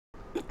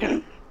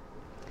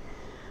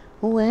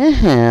Well,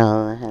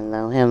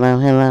 hello,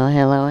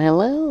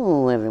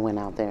 everyone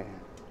out there.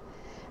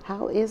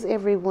 How is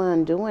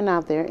everyone doing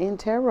out there in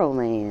Tarot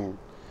Land?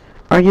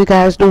 Are you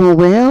guys doing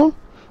well?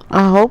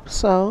 I hope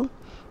so.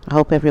 I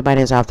hope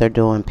everybody's out there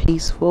doing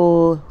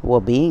peaceful,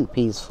 being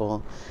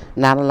peaceful,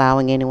 not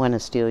allowing anyone to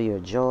steal your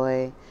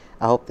joy.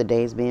 I hope the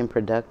day's being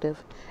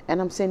productive. And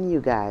I'm sending you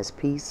guys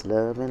peace,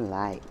 love, and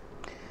light.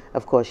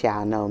 Of course,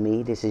 y'all know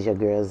me. This is your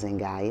girl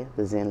Zengaya,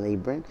 the Zen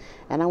Libran,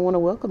 and I want to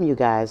welcome you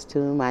guys to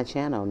my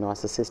channel,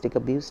 Narcissistic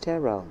Abuse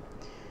Tarot.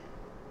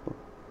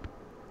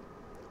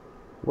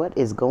 What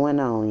is going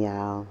on,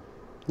 y'all?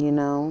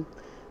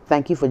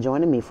 Thank you for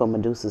joining me for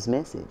Medusa'S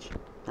message.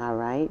 All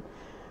right.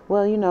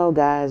 Well,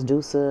 guys,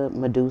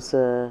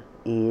 Medusa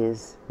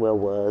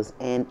was,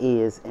 and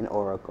is an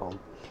oracle.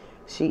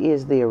 She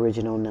is the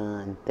original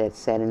nun that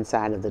sat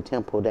inside of the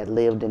temple, that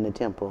lived in the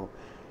temple,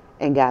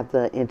 and got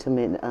the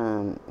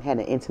had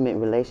an intimate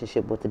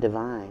relationship with the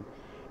divine.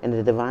 And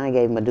the divine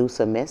gave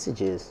Medusa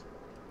messages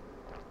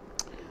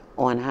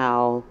on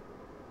how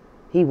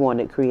he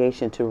wanted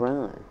creation to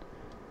run.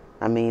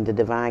 I mean, the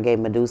divine gave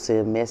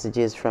Medusa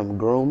messages from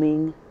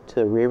grooming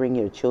to rearing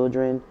your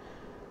children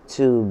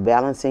to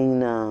balancing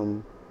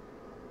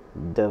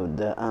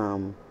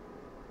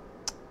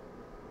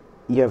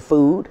your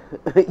food.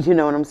 You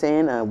know what I'm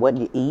saying? What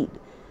you eat,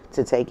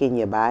 to take in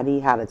your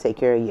body, how to take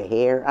care of your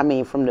hair. I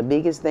mean, from the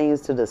biggest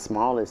things to the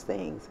smallest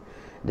things.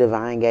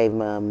 Divine gave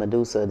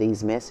Medusa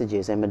these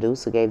messages, and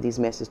Medusa gave these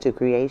messages to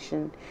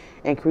creation,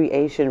 and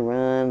creation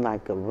ran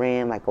like a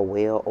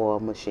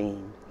well-oiled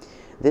machine.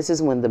 This is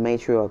when the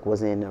matriarch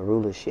was in a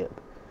rulership.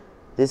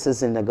 This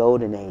is in the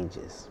golden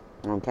ages,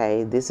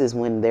 okay? This is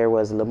when there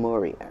was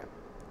Lemuria,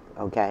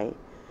 okay?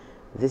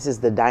 This is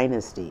the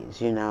dynasties,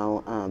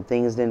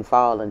 things didn't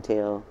fall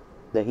until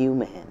the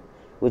human,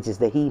 which is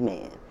the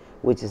he-man,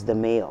 which is the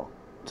male,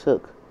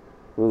 took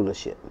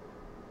rulership.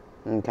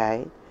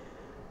 Okay?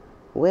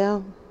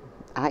 Well,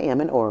 I am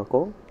an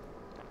oracle.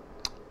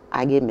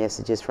 I get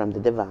messages from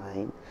the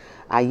divine.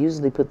 I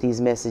usually put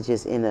these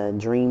messages in a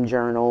dream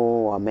journal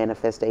or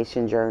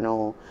manifestation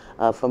journal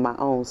for my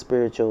own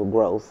spiritual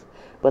growth.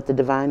 But the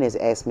divine has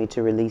asked me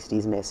to release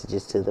these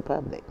messages to the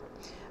public.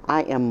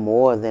 I am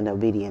more than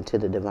obedient to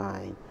the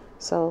divine.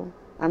 So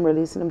I'm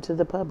releasing them to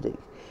the public.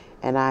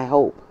 And I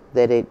hope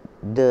that it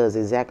does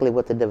exactly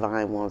what the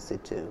divine wants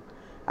it to.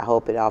 I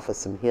hope it offers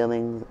some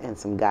healing and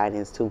some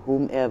guidance to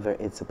whomever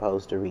it's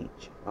supposed to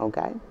reach.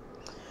 Okay?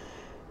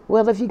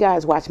 Well, if you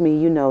guys watch me,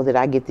 you know that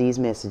I get these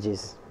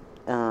messages.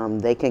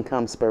 They can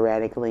come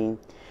sporadically,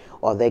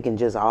 or they can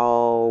just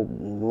all,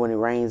 when it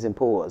rains and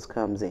pours,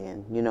 comes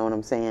in. You know what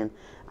I'm saying?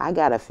 I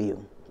got a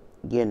few,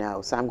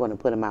 so I'm going to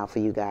put them out for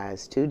you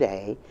guys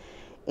today.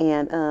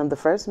 And the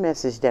first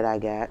message that I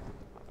got,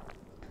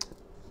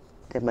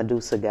 that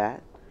Medusa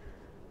got,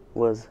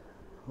 was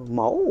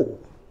mole.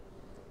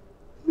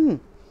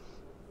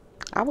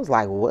 I was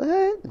like,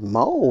 what?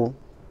 Mole?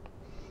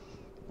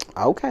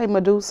 Okay,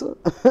 Medusa.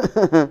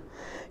 A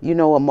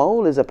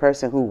mole is a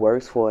person who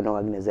works for an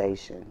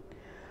organization.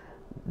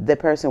 The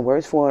person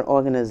works for an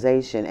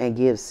organization and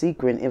gives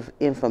secret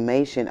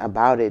information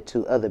about it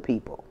to other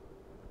people.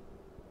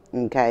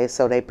 Okay,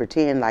 so they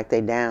pretend like they're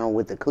down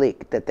with the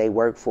clique that they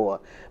work for,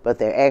 but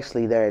they're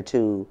actually there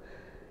to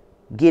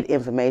get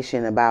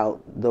information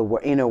about the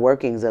inner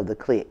workings of the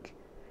clique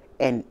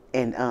and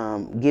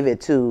give it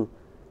to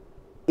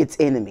its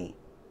enemy.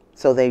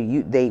 So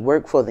they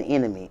work for the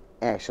enemy,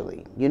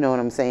 actually. You know what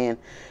I'm saying?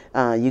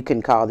 You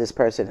can call this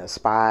person a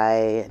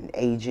spy, an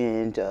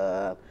agent,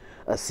 a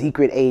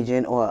secret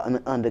agent, or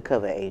an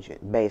undercover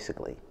agent,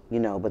 basically.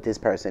 But this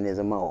person is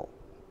a mole.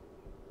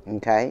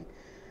 Okay?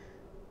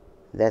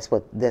 That's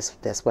what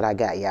I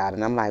got, y'all.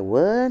 And I'm like,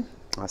 what?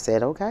 I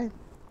said, okay.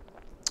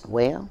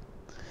 Well,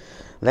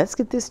 let's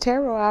get this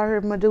tarot out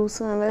here,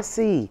 Medusa, and let's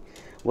see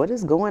what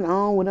is going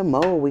on with a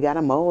mole. We got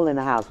a mole in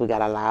the house. We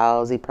got a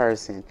lousy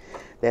person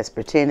that's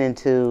pretending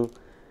to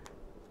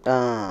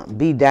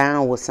be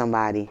down with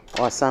somebody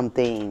or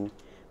something,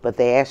 but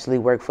they actually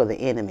work for the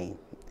enemy.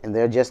 And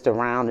they're just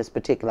around this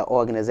particular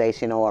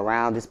organization or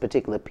around this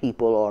particular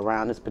people or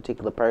around this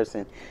particular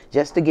person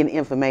just to get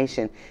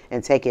information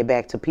and take it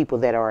back to people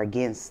that are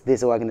against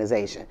this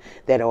organization,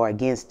 that are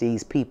against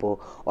these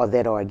people, or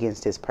that are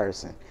against this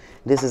person.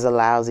 This is a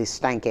lousy,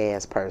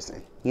 stank-ass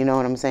person. You know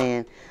what I'm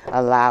saying?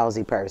 A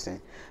lousy person.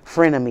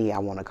 Frenemy, I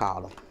want to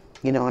call them.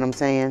 You know what I'm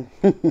saying?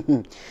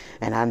 And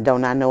I do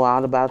not know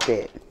all about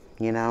that.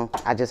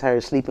 I just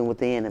heard sleeping with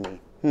the enemy.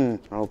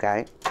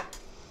 Okay.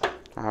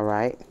 All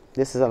right.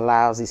 This is a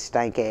lousy,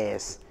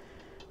 stank-ass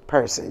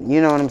person.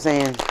 You know what I'm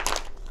saying?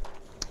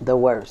 The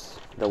worst.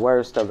 The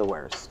worst of the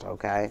worst,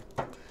 okay?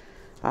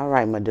 All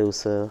right,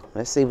 Medusa.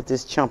 Let's see what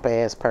this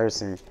chump-ass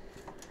person,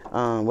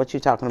 what you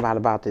talking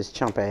about this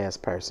chump-ass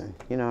person.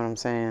 You know what I'm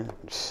saying?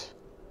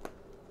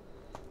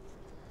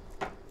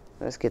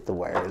 Let's get the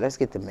word. Let's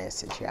get the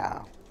message,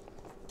 y'all.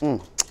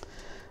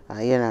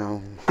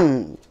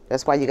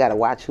 That's why you got to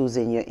watch who's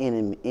in your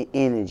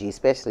energy,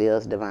 especially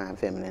us divine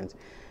feminines,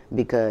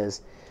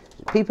 because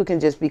People can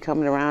just be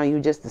coming around you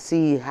just to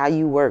see how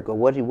you work or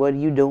what are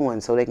you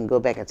doing so they can go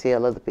back and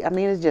tell other people. I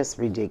mean, it's just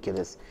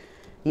ridiculous.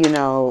 You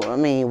know, I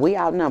mean, we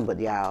outnumbered,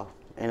 y'all.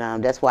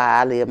 And that's why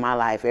I live my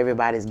life.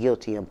 Everybody's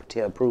guilty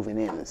until proven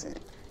innocent.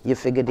 You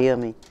figure deal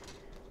me?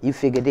 You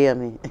figure deal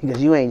me?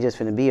 Because you ain't just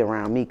finna be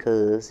around me,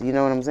 cuz. You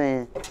know what I'm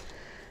saying?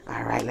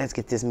 All right, let's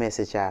get this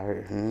message out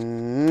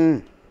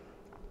here.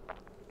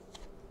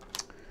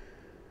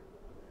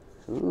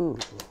 Ooh.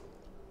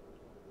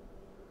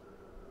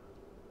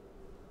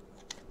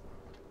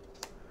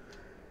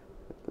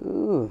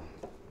 Ooh.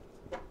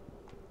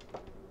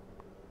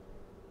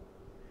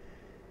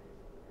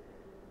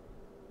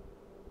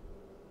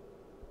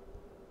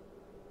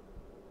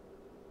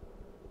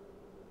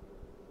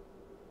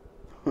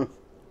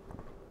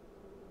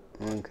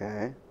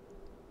 Okay.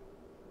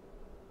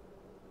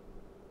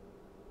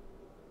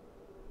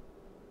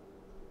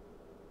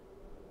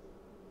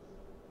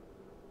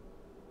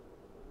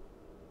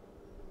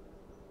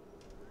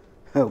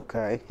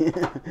 Okay.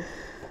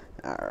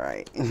 All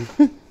right.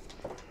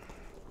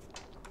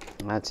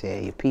 I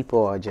tell you,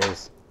 people are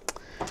just,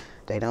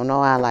 they don't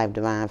know our life,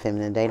 Divine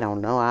Feminine. They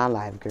don't know our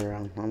life,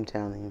 girl. I'm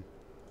telling you.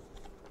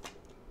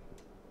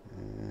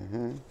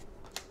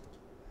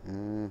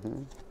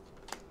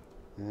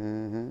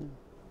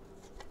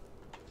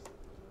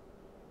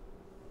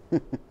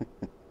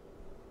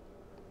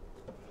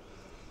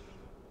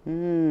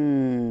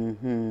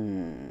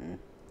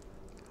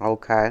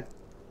 Okay.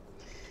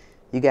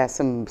 You got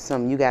some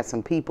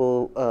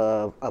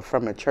people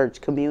from a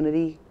church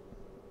community,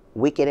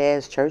 wicked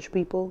ass church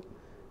people.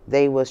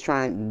 They was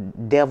trying,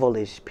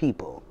 devilish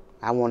people.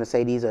 I want to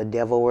say these are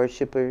devil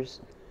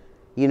worshippers.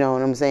 You know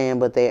what I'm saying?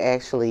 But they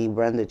actually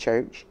run the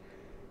church.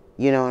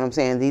 You know what I'm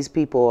saying? These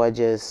people are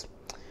just,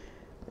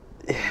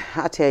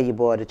 I tell you,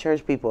 boy, the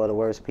church people are the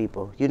worst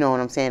people. You know what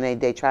I'm saying?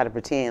 They try to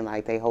pretend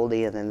like they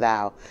holier than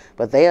thou,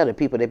 but they are the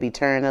people that be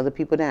tearing other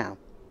people down.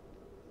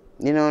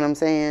 You know what I'm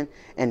saying?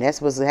 And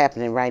that's what's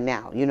happening right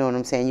now. You know what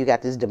I'm saying? You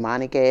got this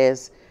demonic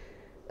ass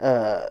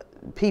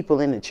people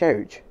in the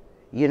church.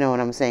 You know what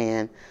I'm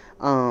saying?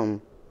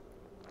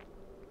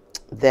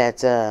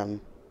 That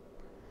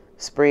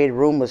spread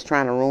rumors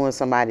trying to ruin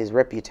somebody's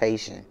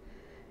reputation.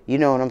 You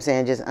know what I'm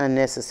saying? Just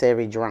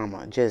unnecessary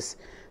drama. Just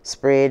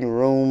spreading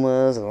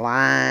rumors,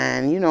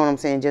 lying. You know what I'm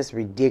saying? Just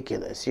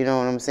ridiculous. You know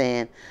what I'm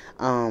saying?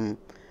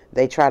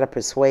 They try to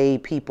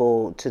persuade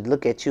people to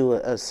look at you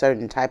a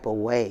certain type of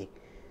way.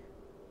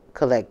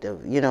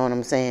 Collective. You know what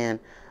I'm saying?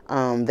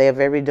 They're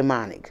very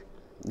demonic.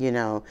 You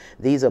know,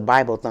 these are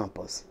Bible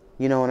thumpers.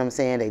 You know what I'm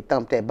saying? They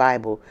thump that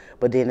Bible,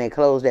 but then they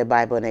close that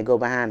Bible and they go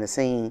behind the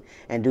scene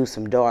and do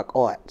some dark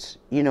arts.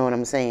 You know what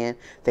I'm saying?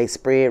 They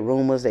spread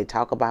rumors. They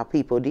talk about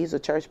people. These are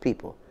church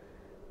people.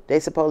 They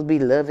supposed to be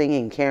loving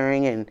and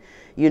caring and,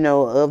 you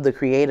know, of the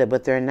Creator,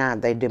 but they're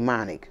not. They're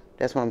demonic.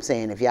 That's what I'm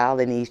saying. If y'all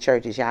in these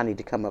churches, y'all need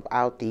to come up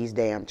out these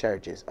damn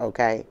churches,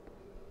 okay?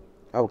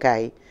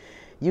 Okay?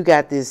 You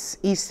got this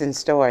Eastern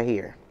Star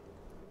here.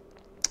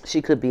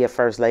 She could be a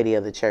first lady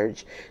of the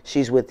church.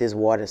 She's with this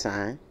water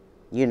sign,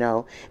 you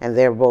know, and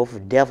they're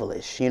both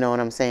devilish. You know what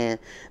I'm saying?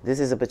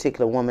 This is a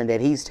particular woman that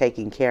he's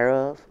taking care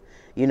of.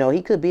 You know,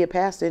 he could be a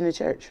pastor in the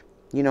church.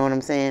 You know what I'm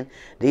saying?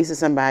 These are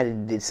somebody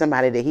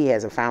that he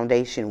has a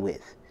foundation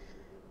with,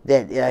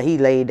 that he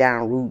laid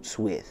down roots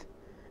with,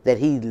 that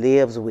he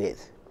lives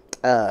with,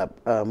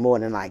 more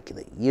than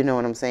likely. You know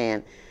what I'm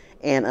saying?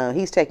 And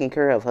he's taking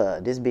care of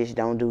her. This bitch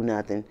don't do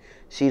nothing.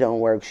 She don't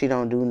work. She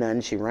don't do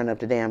nothing. She run up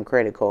the damn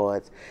credit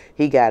cards.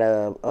 He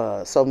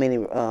got so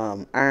many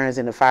irons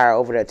in the fire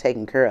over there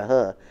taking care of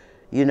her.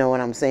 You know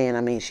what I'm saying?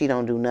 I mean, she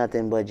don't do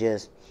nothing but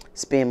just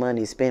spend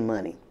money, spend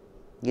money.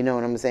 You know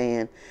what I'm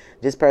saying?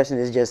 This person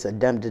is just a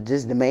dumb,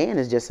 the man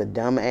is just a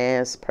dumb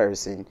ass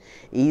person,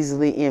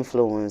 easily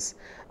influenced,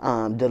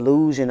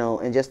 delusional,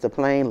 and just a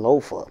plain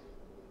loafer.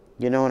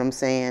 You know what I'm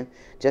saying?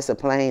 Just a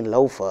plain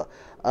loafer.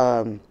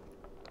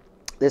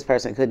 This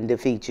person couldn't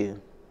defeat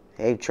you.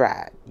 They've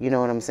tried. You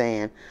know what I'm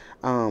saying?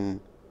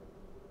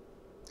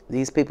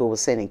 These people were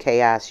sending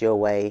chaos your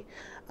way,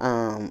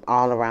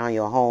 all around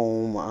your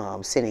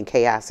home, sending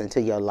chaos into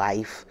your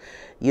life,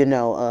 you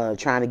know,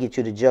 trying to get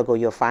you to juggle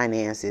your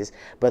finances.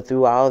 But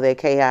through all that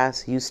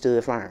chaos, you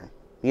stood firm.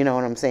 You know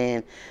what I'm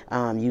saying?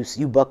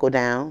 You buckled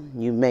down,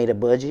 you made a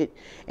budget,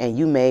 and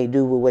you made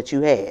do with what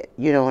you had.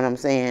 You know what I'm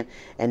saying?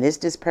 And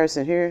this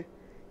person here,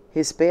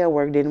 his spell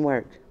work didn't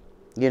work.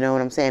 You know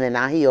what I'm saying? And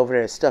now he over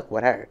there stuck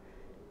with her.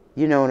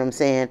 You know what I'm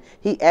saying?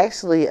 He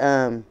actually,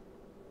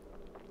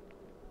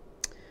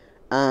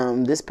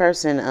 this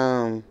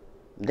person,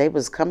 they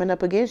was coming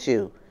up against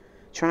you,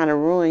 trying to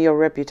ruin your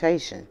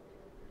reputation.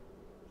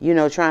 You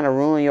know, trying to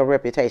ruin your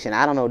reputation.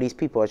 I don't know, these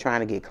people are trying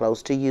to get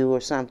close to you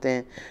or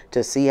something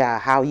to see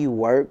how you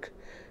work.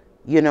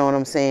 You know what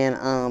I'm saying?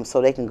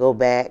 So they can go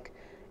back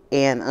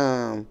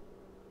and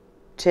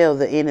tell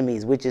the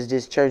enemies, which is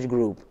this church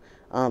group,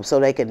 so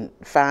they can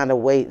find a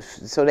way,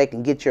 so they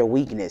can get your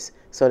weakness,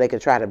 so they can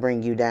try to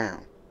bring you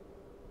down.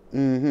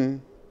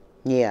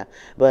 Yeah,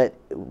 but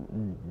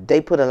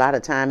they put a lot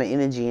of time and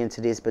energy into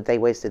this, but they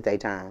wasted their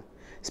time.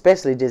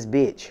 Especially this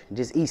bitch,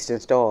 this Eastern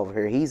Star over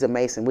here. He's a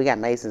Mason. We got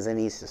Masons and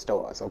Eastern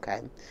Stars,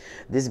 okay?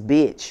 This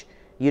bitch,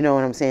 you know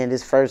what I'm saying?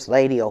 This first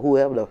lady or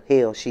whoever the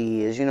hell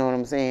she is, you know what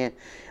I'm saying?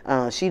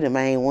 She the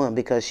main one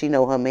because she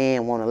know her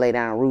man want to lay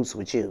down roots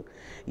with you.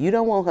 You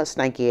don't want her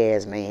stanky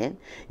ass man.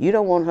 You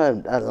don't want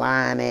her a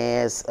lying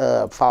ass,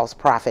 false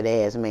prophet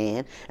ass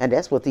man. And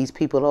that's what these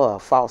people are,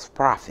 false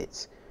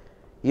prophets.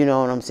 You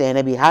know what I'm saying?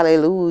 They be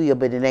hallelujah,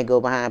 but then they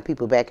go behind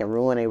people back and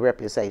ruin their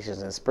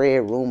reputations and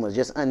spread rumors,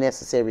 just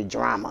unnecessary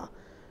drama.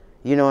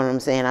 You know what I'm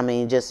saying? I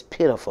mean, just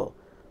pitiful.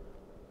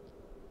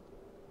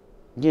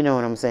 You know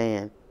what I'm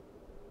saying?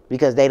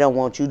 Because they don't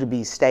want you to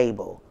be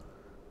stable.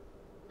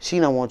 She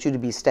don't want you to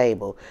be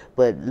stable.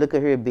 But look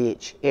at her,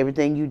 bitch.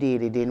 Everything you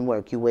did, it didn't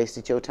work. You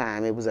wasted your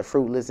time. It was a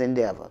fruitless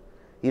endeavor.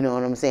 You know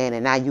what I'm saying?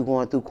 And now you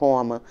going through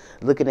karma,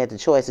 looking at the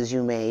choices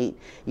you made.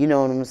 You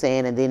know what I'm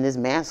saying? And then this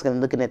masculine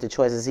looking at the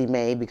choices he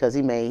made because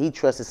he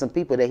trusted some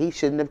people that he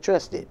shouldn't have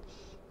trusted.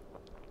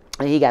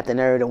 And he got the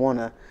nerve to want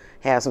to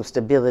have some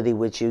stability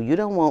with you. You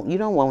don't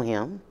want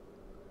him.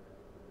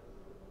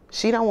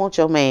 She don't want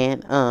your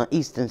man,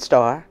 Eastern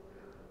Star.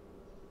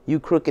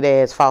 You crooked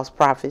ass false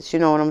prophets. You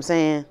know what I'm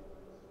saying?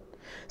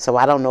 So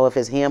I don't know if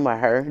it's him or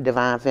her,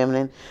 divine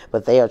feminine,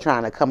 but they are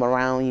trying to come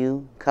around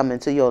you, come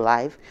into your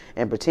life,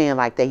 and pretend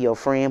like they your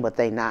friend, but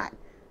they not.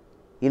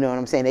 You know what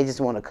I'm saying? They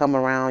just want to come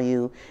around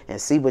you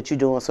and see what you're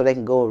doing so they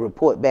can go and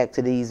report back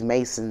to these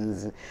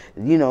Masons,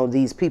 you know,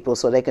 these people,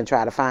 so they can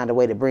try to find a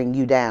way to bring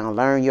you down,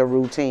 learn your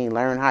routine,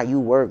 learn how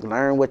you work,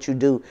 learn what you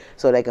do,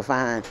 so they can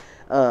find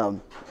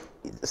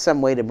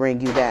some way to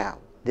bring you down.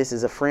 This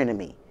is a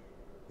frenemy.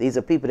 These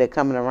are people that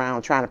coming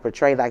around trying to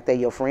portray like they're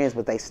your friends,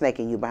 but they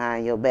snaking you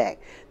behind your back.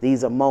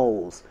 These are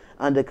moles,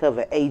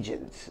 undercover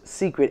agents,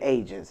 secret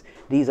agents.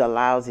 These are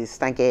lousy,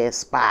 stank-ass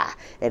spy.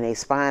 And they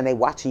spying, they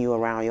watching you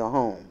around your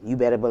home. You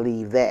better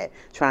believe that.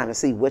 Trying to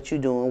see what you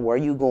doing, where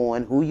you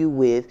going, who you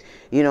with.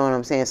 You know what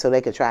I'm saying? So they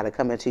could try to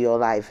come into your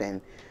life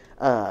and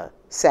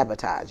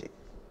sabotage it.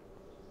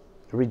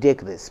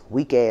 Ridiculous,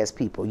 weak-ass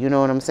people. You know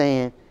what I'm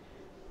saying?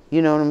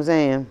 You know what I'm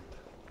saying?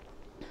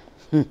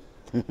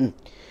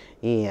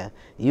 Yeah,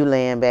 you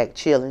laying back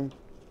chilling.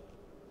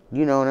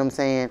 You know what I'm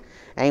saying?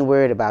 Ain't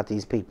worried about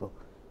these people.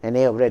 And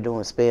they over there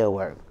doing spell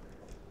work.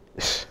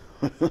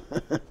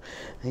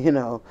 You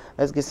know,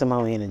 let's get some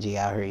more energy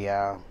out here,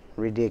 y'all.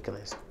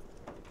 Ridiculous.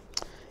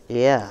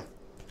 Yeah,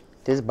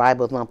 this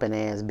Bible thumping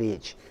ass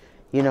bitch.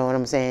 You know what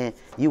I'm saying?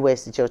 You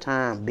wasted your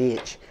time,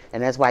 bitch.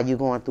 And that's why you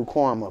going through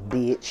karma,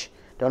 bitch.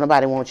 Don't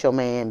nobody want your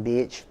man,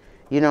 bitch.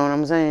 You know what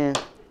I'm saying?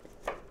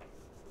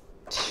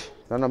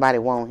 Don't nobody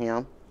want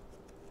him.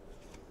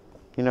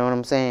 You know what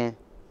I'm saying?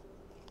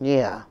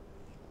 Yeah.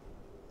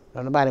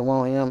 Don't nobody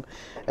want him.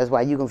 That's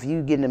why you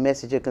getting a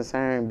message of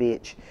concern,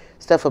 bitch.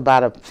 Stuff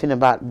about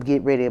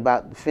get ready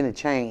about finna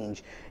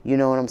change. You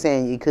know what I'm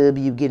saying? It could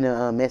be you getting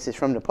a message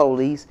from the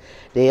police,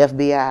 the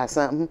FBI or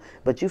something,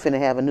 but you finna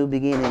have a new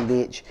beginning,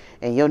 bitch.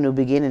 And your new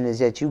beginning is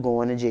that you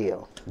going to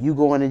jail. You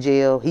going to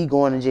jail, he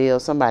going to jail,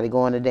 somebody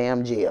going to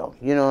damn jail.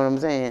 You know what I'm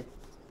saying?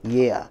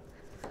 Yeah.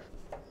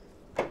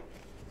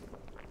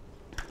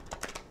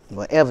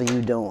 Whatever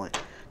you doing.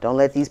 Don't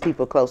let these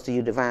people close to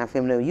you, divine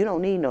feminine. You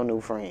don't need no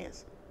new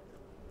friends.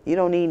 You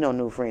don't need no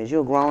new friends.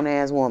 You're a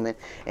grown-ass woman,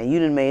 and you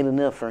done made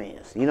enough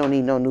friends. You don't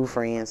need no new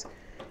friends.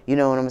 You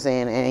know what I'm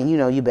saying? And, you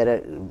know,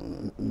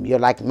 you're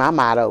like my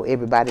motto,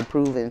 everybody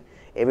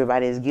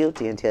is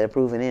guilty until they're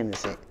proven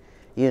innocent.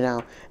 You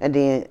know? And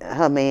then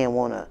her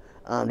man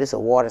this is a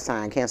water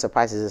sign, Cancer,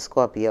 Pisces, and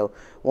Scorpio,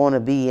 want to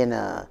be in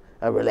a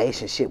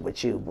relationship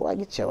with you. Boy,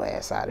 get your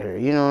ass out of here.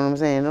 You know what I'm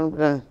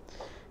saying?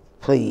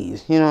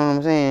 Please. You know what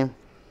I'm saying?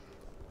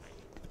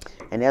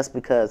 And that's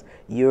because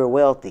you're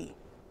wealthy.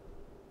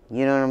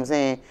 You know what I'm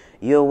saying?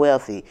 You're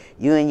wealthy.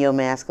 You're in your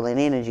masculine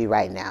energy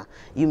right now.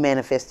 You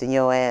manifesting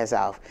your ass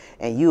off.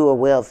 And you are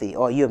wealthy.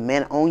 Or you're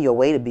on your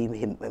way to be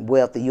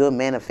wealthy. You're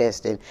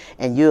manifesting.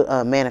 And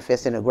you're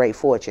manifesting a great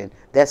fortune.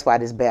 That's why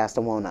this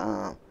bastard want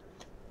to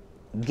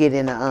get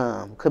in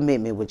a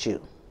commitment with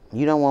you.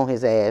 You don't want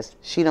his ass.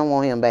 She don't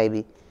want him,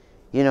 baby.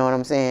 You know what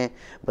I'm saying?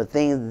 But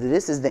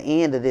this is the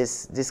end of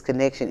this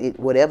connection.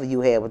 Whatever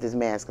you had with this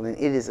masculine,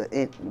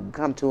 it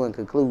come to a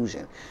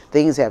conclusion.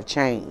 Things have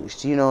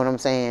changed. You know what I'm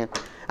saying?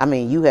 I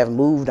mean, you have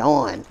moved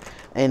on,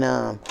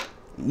 and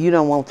you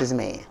don't want this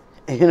man.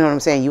 You know what I'm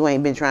saying? You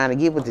ain't been trying to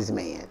get with this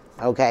man.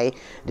 Okay?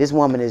 This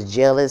woman is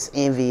jealous,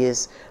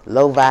 envious,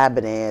 low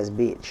vibing ass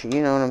bitch.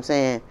 You know what I'm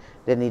saying?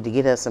 They need to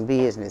get her some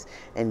business.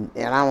 And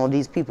I don't know,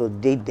 these people,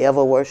 they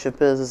devil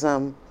worshippers or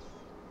something.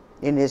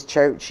 In this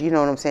church, you know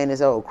what I'm saying?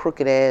 This old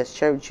crooked ass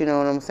church, you know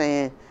what I'm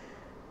saying?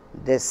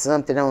 There's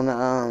something on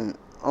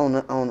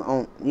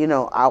the you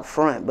know, out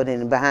front, but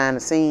behind the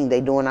scene,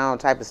 they doing all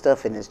type of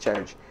stuff in this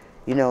church.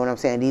 You know what I'm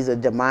saying? These are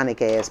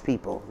demonic ass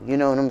people. You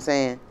know what I'm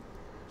saying?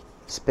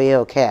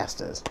 Spell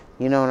casters.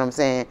 You know what I'm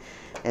saying?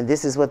 And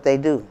this is what they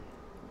do.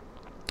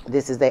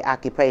 This is their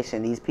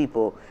occupation. These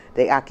people,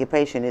 their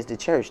occupation is the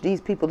church.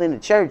 These people in the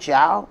church,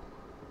 y'all.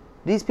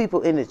 These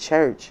people in the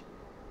church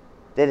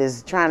that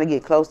is trying to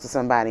get close to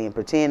somebody and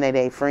pretend that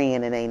they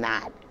friend and they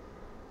not.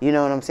 You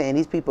know what I'm saying?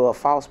 These people are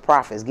false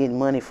prophets getting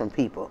money from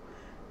people.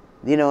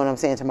 You know what I'm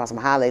saying? Talking about some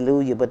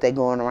hallelujah, but they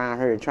going around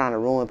here trying to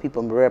ruin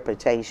people's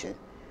reputation,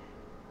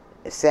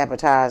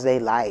 sabotage their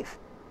life,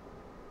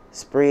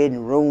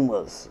 spreading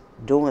rumors,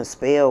 doing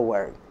spell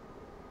work.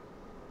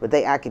 But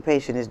their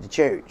occupation is the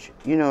church.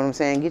 You know what I'm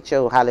saying? Get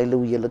your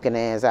hallelujah looking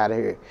ass out of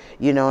here.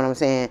 You know what I'm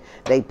saying?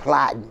 They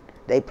plotting.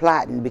 They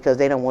plotting because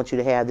they don't want you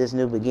to have this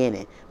new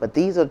beginning. But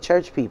these are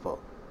church people.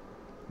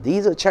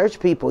 These are church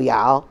people,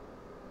 y'all.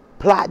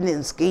 Plotting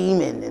and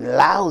scheming and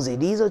lousy.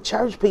 These are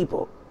church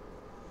people.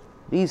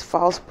 These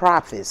false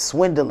prophets,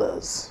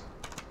 swindlers.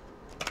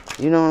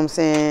 You know what I'm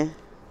saying?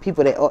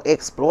 People that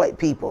exploit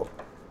people.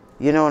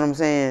 You know what I'm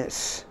saying?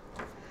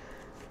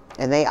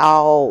 And they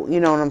all, you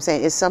know what I'm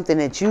saying? It's something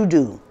that you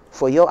do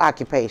for your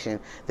occupation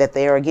that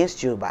they are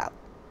against you about.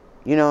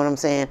 You know what I'm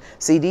saying?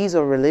 See, these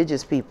are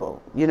religious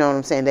people. You know what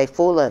I'm saying? They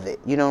full of it.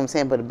 You know what I'm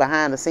saying? But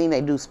behind the scene,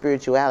 they do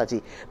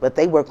spirituality. But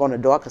they work on the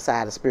darker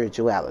side of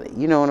spirituality.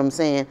 You know what I'm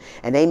saying?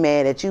 And they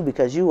mad at you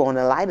because you on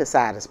the lighter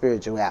side of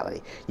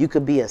spirituality. You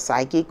could be a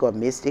psychic or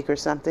mystic or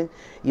something.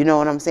 You know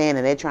what I'm saying?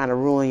 And they're trying to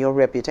ruin your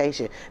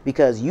reputation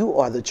because you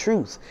are the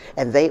truth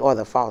and they are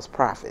the false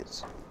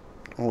prophets.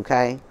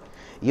 Okay?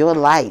 Your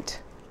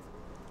light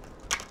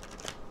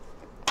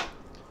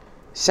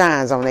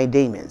shines on their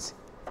demons.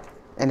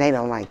 And they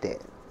don't like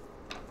that.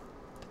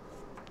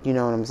 You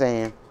know what I'm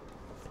saying?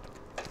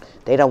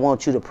 They don't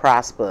want you to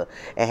prosper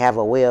and have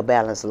a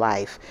well-balanced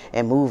life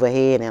and move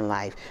ahead in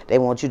life. They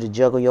want you to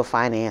juggle your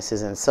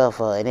finances and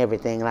suffer and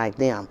everything like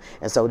them.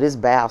 And so this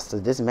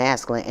bastard, this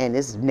masculine, and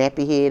this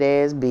nappy head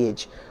ass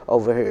bitch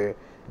over here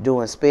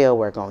doing spell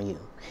work on you.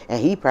 And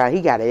he got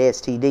an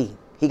STD.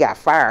 He got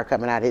fire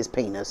coming out of his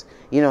penis.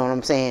 You know what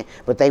I'm saying?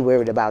 But they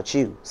worried about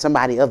you.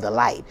 Somebody of the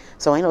light.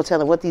 So ain't no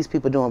telling what these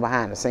people doing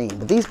behind the scene.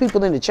 But these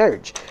people in the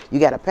church, you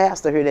got a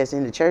pastor here that's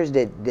in the church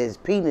that his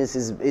penis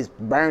is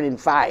burning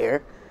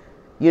fire.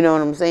 You know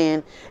what I'm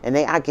saying? And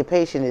their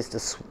occupation is to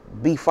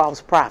be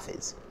false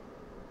prophets.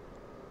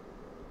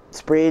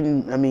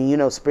 Spreading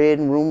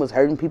rumors,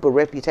 hurting people's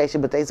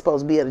reputation, but they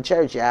supposed to be at the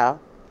church, y'all.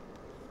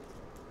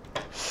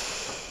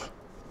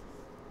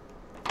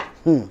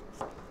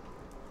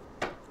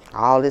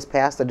 All this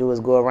pastor do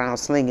is go around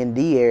slinging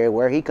D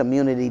everywhere. He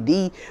community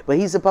D, but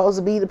he's supposed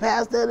to be the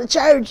pastor of the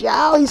church,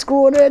 y'all. He's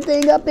screwing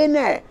everything up in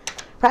there.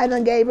 Probably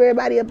done gave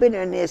everybody up in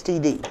there an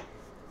STD.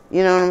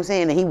 You know what I'm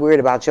saying? And he worried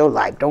about your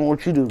life. Don't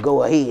want you to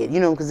go ahead. You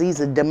know, because he's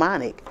a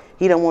demonic.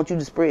 He don't want you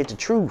to spread the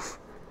truth.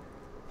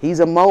 He's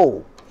a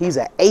mole. He's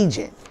an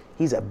agent.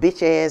 He's a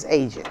bitch-ass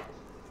agent.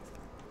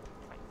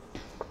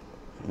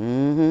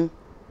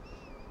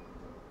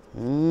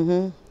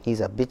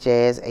 He's a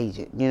bitch-ass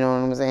agent. You know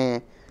what I'm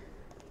saying?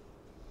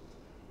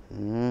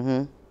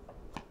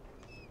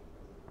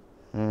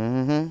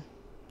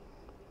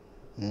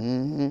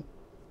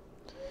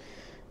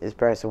 This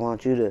person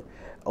wants you to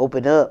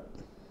open up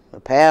a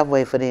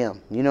pathway for them.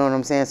 You know what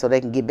I'm saying? So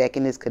they can get back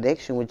in this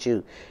connection with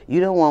you. You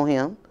don't want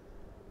him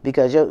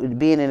because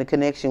being in a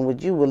connection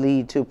with you will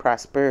lead to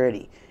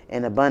prosperity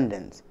and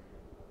abundance.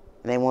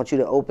 And they want you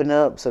to open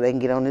up so they can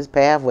get on this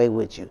pathway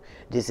with you.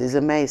 This is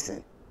a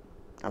Mason.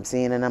 I'm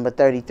seeing a number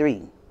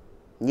 33.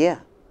 Yeah.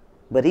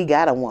 But he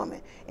got a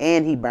woman.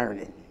 And he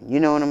burning. You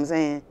know what I'm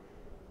saying?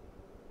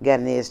 Got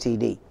an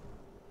STD.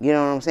 You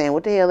know what I'm saying?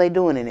 What the hell they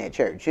doing in that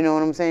church? You know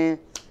what I'm saying?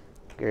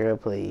 Girl,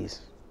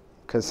 please.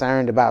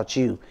 Concerned about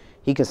you.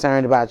 He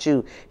concerned about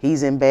you.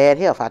 He's in bad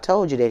health. I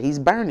told you that he's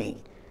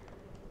burning.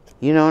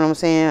 You know what I'm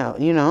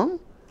saying? You know?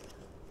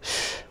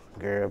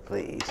 Girl,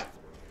 please.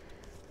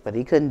 But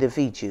he couldn't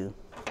defeat you.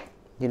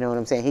 You know what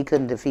I'm saying? He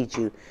couldn't defeat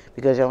you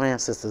because your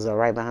ancestors are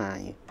right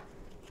behind you.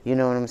 You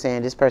know what I'm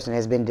saying? This person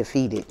has been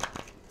defeated.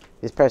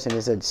 This person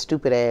is a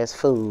stupid ass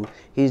fool.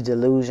 He's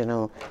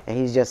delusional and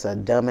he's just a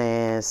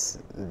dumbass,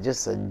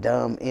 just a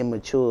dumb,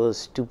 immature,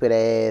 stupid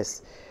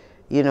ass.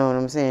 You know what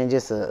I'm saying?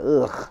 Just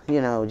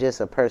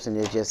a person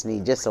that just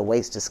needs just a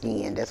waste of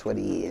skin. That's what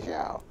he is,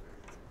 y'all.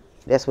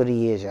 That's what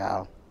he is,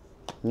 y'all.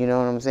 You know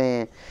what I'm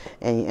saying?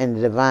 And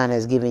the divine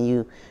has given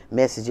you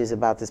messages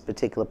about this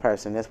particular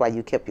person. That's why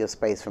you kept your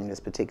space from this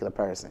particular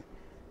person.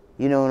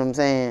 You know what I'm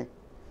saying?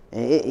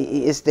 And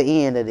it's the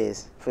end of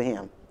this for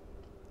him.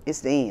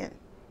 It's the end.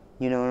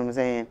 You know what I'm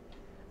saying?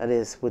 Of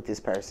this with this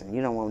person.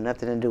 You don't want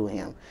nothing to do with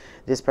him.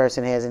 This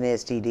person has an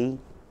STD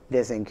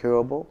that's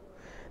incurable.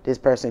 This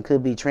person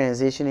could be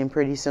transitioning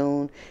pretty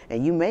soon,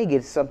 and you may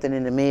get something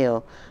in the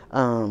mail,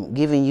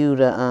 giving you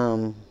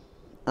the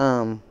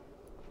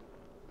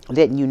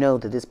letting you know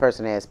that this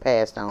person has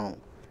passed on.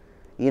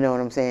 You know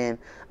what I'm saying?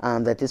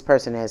 That this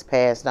person has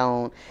passed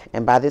on,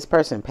 and by this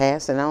person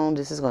passing on,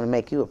 this is going to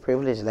make you a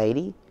privileged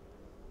lady.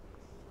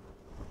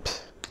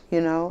 You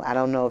know, I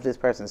don't know if this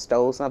person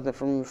stole something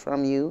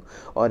from you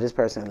or this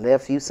person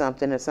left you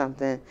something or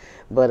something.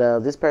 But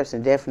this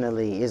person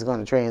definitely is going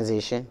to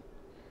transition.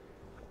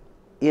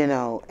 You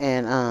know,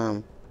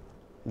 and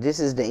this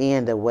is the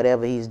end of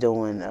whatever he's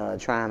doing,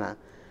 trying to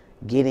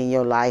get in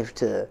your life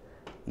to,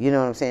 you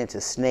know what I'm saying,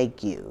 to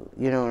snake you.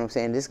 You know what I'm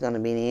saying? This is going to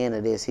be the end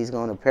of this. He's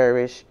going to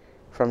perish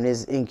from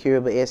this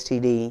incurable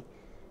STD.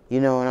 You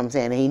know what I'm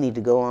saying? He need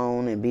to go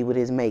on and be with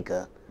his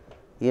maker.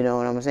 You know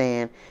what I'm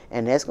saying?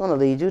 And that's going to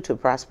lead you to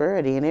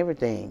prosperity and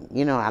everything.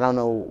 You know, I don't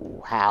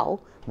know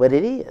how, but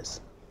it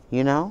is.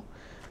 You know?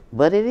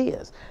 But it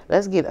is.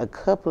 Let's get a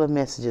couple of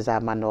messages out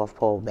of my North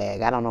Pole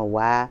bag. I don't know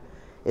why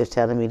it's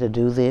telling me to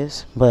do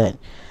this, but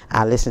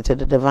I listen to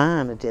the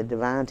divine. The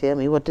divine tell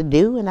me what to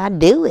do, and I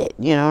do it.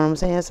 You know what I'm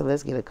saying? So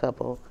let's get a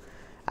couple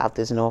out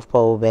this North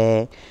Pole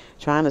bag.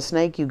 Trying to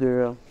snake you,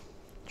 girl.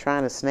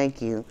 Trying to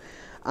snake you.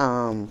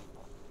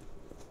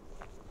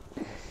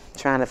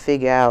 Trying to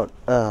figure out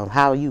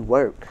how you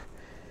work.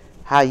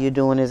 How you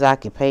doing this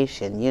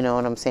occupation. You know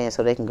what I'm saying?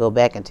 So they can go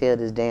back and tell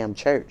this damn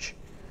church.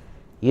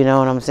 You know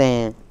what I'm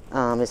saying?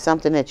 It's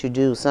something that you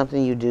do,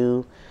 something you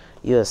do.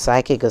 You're a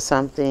psychic or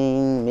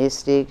something,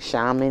 mystic,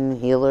 shaman,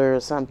 healer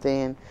or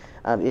something.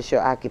 It's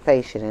your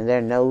occupation, and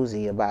they're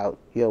nosy about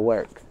your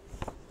work.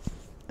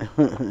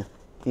 You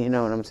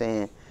know what I'm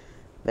saying?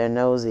 They're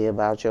nosy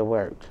about your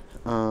work.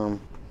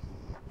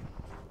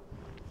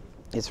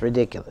 It's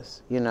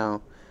ridiculous, you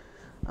know.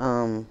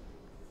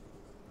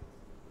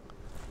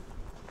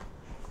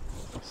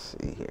 Let's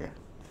see here.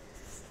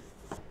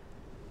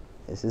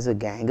 This is a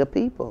gang of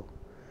people.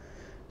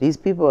 These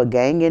people are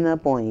ganging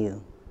up on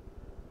you,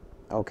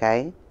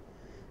 okay?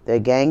 They're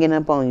ganging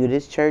up on you.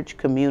 This church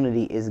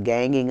community is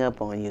ganging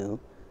up on you.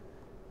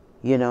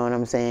 You know what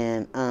I'm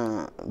saying?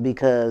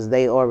 Because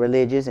they are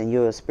religious and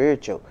you're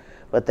spiritual.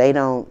 But they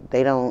don't,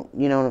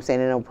 you know what I'm saying?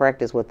 They don't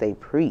practice what they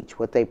preach.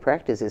 What they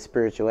practice is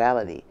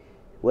spirituality.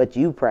 What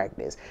you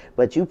practice.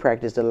 But you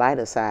practice the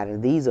lighter side.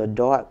 And these are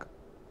dark,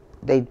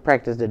 they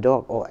practice the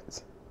dark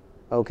arts,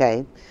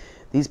 okay?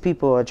 These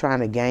people are trying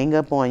to gang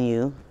up on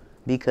you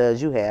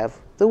because you have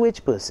the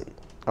witch pussy,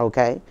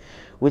 okay?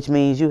 Which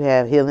means you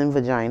have healing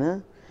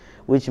vagina,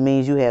 which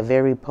means you have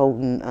very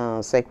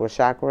potent sacral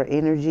chakra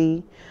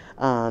energy.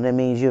 That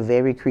means you're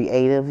very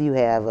creative. You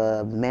have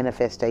a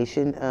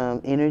manifestation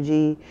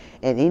energy.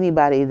 And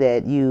anybody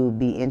that you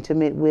be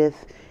intimate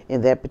with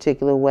in that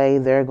particular way,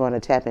 they're going to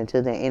tap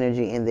into their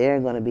energy and they're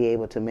going to be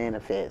able to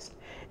manifest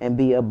and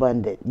be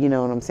abundant. You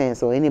know what I'm saying?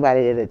 So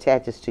anybody that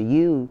attaches to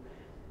you,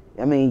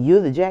 I mean,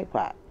 you're the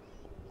jackpot.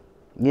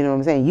 You know what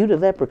I'm saying? You the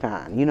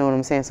leprechaun. You know what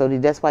I'm saying? So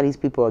that's why these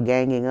people are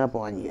ganging up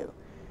on you.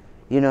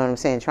 You know what I'm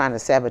saying? Trying to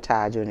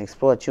sabotage you and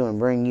exploit you and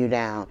bring you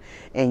down.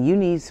 And you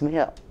need some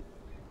help.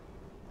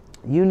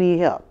 You need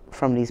help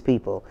from these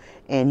people.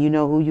 And you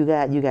know who you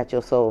got? You got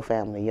your soul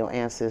family, your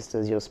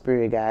ancestors, your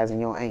spirit guides,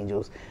 and your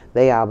angels.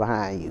 They are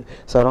behind you.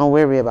 So don't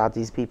worry about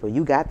these people.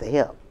 You got the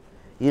help.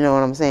 You know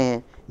what I'm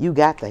saying? You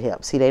got the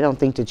help. See, they don't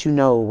think that you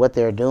know what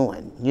they're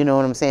doing. You know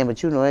what I'm saying?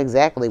 But you know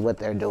exactly what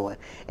they're doing.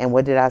 And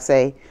what did I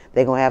say?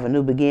 They're going to have a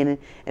new beginning,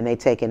 and they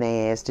taking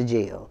their ass to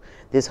jail.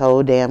 This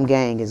whole damn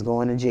gang is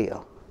going to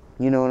jail.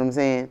 You know what I'm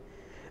saying?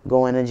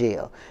 Going to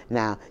jail.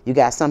 Now, you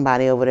got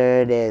somebody over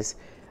there that's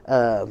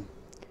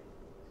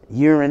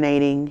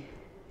urinating,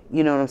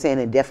 you know what I'm saying,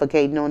 and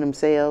defecating on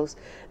themselves.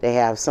 They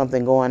have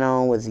something going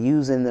on with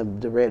using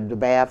the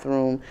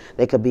bathroom.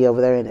 They could be over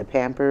there in the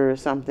pamper or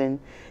something.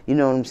 You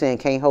know what I'm saying?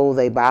 Can't hold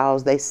their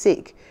bowels. They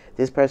sick.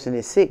 This person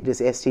is sick.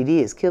 This STD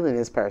is killing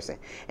this person.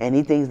 And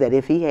he thinks that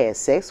if he has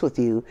sex with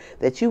you,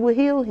 that you will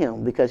heal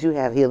him because you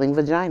have healing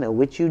vagina,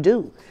 which you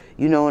do.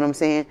 You know what I'm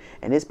saying?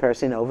 And this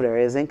person over there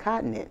is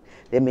incontinent.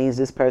 That means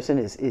this person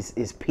is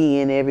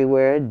peeing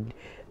everywhere,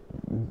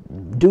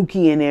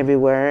 dookie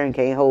everywhere, and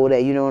can't hold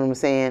that. You know what I'm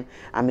saying?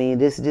 I mean,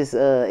 this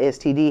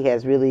STD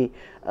has really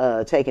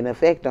taken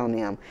effect on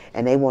them,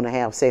 and they want to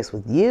have sex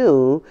with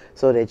you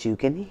so that you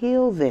can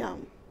heal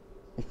them.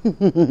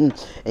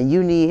 And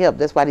you need help.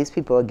 That's why these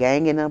people are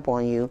ganging up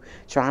on you,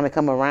 trying to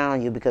come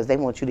around you, because they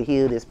want you to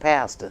heal this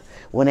pastor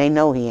when they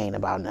know he ain't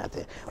about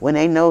nothing. When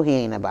they know he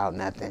ain't about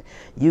nothing.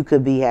 You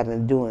could be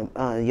doing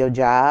your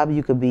job.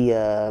 You could be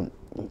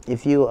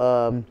if you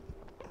a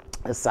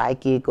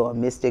psychic or a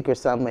mystic or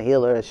something, a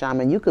healer, a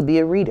shaman. You could be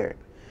a reader.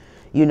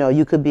 You know,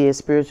 you could be a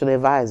spiritual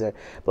advisor.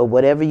 But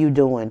whatever you're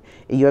doing,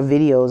 your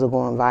videos are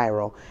going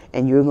viral,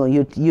 and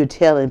you're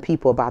telling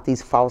people about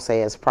these false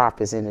ass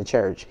prophets in the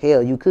church.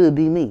 Hell, you could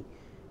be me.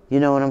 You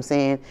know what I'm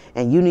saying?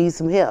 And you need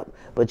some help.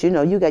 But you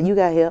know, you got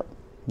help.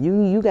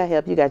 You got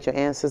help. You got your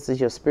ancestors,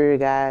 your spirit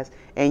guides,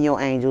 and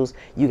your angels.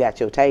 You got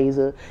your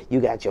taser.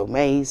 You got your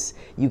mace.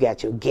 You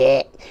got your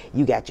gat.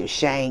 You got your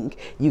shank.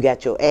 You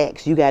got your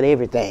axe. You got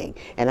everything.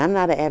 And I'm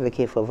not an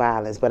advocate for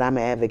violence, but I'm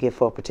an advocate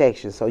for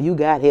protection. So you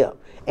got help.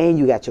 And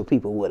you got your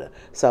people with her.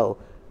 So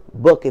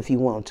buck if you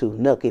want to.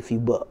 Nuck if you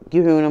buck.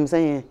 You hear what I'm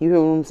saying? You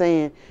hear what I'm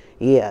saying?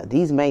 Yeah,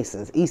 these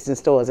Masons, Eastern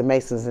Stars and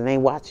Masons, and they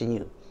watching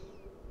you.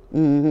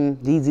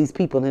 These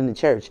people in the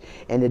church.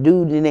 And the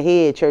dude in the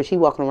head church, he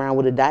walking around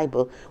with a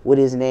diaper with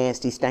his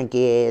nasty,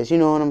 stanky ass, you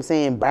know what I'm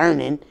saying,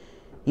 burning.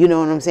 You know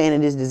what I'm saying?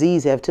 And this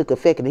disease have took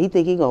effect. And he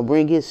think he gonna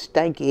bring his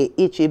stanky,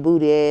 itchy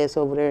booty ass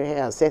over there and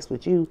have sex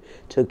with you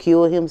to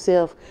cure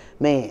himself.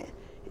 Man,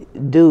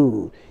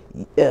 dude,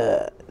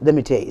 let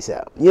me tell you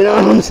something. You know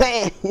what I'm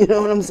saying? You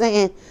know what I'm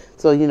saying?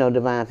 So, you know,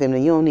 divine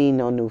feminine, you don't need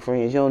no new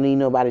friends. You don't need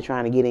nobody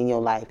trying to get in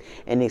your life.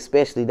 And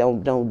especially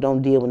don't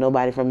deal with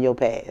nobody from your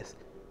past.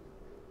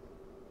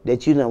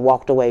 that you done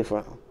walked away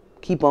from.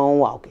 Keep on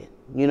walking.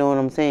 You know what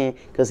I'm saying?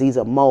 Because he's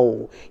a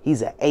mole.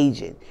 He's an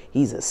agent.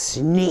 He's a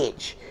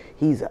snitch.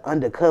 He's an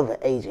undercover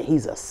agent.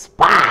 He's a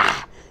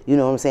spy. You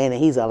know what I'm saying?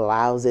 And he's a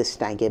lousy,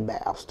 stinking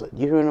bastard.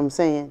 You hear what I'm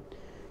saying?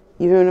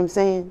 You hear what I'm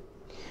saying?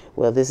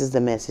 Well, this is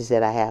the message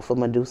that I have for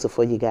Medusa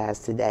for you guys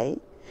today.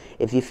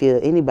 If you feel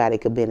anybody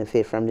could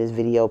benefit from this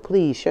video,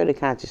 please share the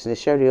consciousness,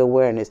 share the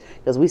awareness,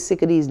 because we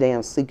sick of these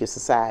damn secret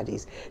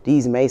societies,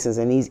 these Masons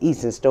and these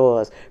Eastern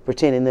stores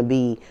pretending to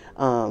be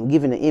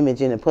giving the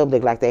image in the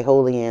public like they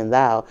holy and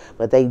thou,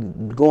 but they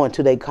going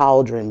to their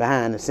cauldron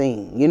behind the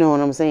scene. You know what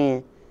I'm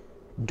saying?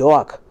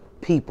 Dark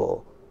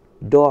people,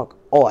 dark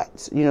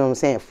arts. You know what I'm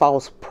saying?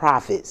 False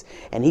prophets,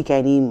 and he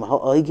can't even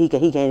he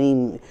can't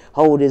even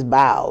hold his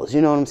bowels.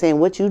 You know what I'm saying?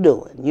 What you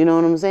doing? You know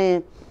what I'm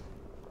saying?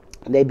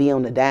 They be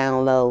on the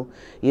down low.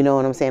 You know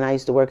what I'm saying? I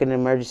used to work in an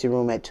emergency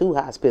room at 2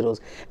 hospitals,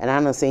 and I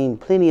done seen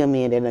plenty of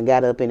men that done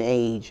got up in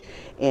age,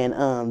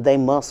 and they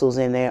muscles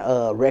in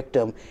their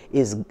rectum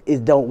is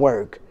don't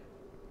work.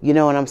 You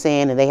know what I'm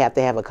saying? And they have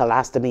to have a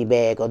colostomy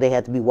bag, or they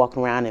have to be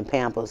walking around in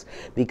Pampers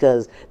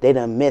because they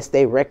done messed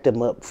their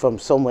rectum up from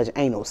so much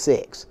anal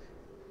sex.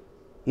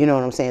 You know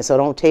what I'm saying? So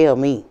don't tell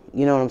me.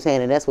 You know what I'm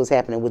saying? And that's what's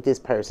happening with this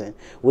person,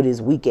 with his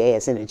weak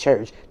ass in the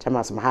church, talking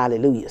about some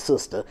hallelujah,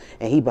 sister,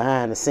 and he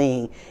behind the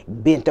scene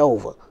bent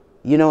over.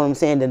 You know what I'm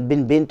saying? Done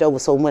been bent over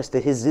so much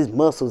that his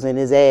muscles in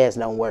his ass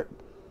don't work.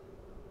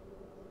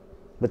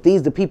 But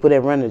these the people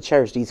that run the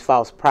church, these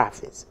false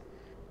prophets,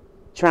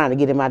 trying to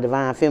get in my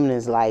divine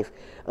feminine's life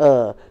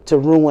to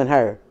ruin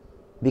her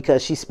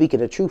because she's speaking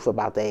the truth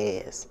about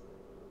their ass.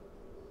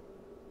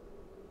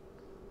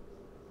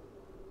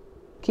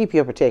 Keep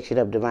your protection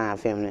up, divine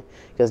feminine,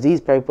 because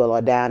these people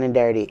are down and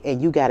dirty, and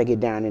you got to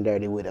get down and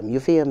dirty with them. You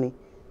feel me?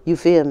 You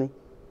feel me?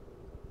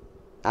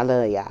 I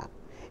love y'all,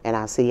 and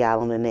I'll see y'all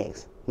on the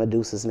next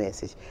Medusa's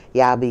message.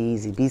 Y'all be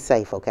easy. Be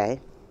safe, okay?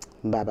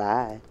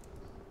 Bye-bye.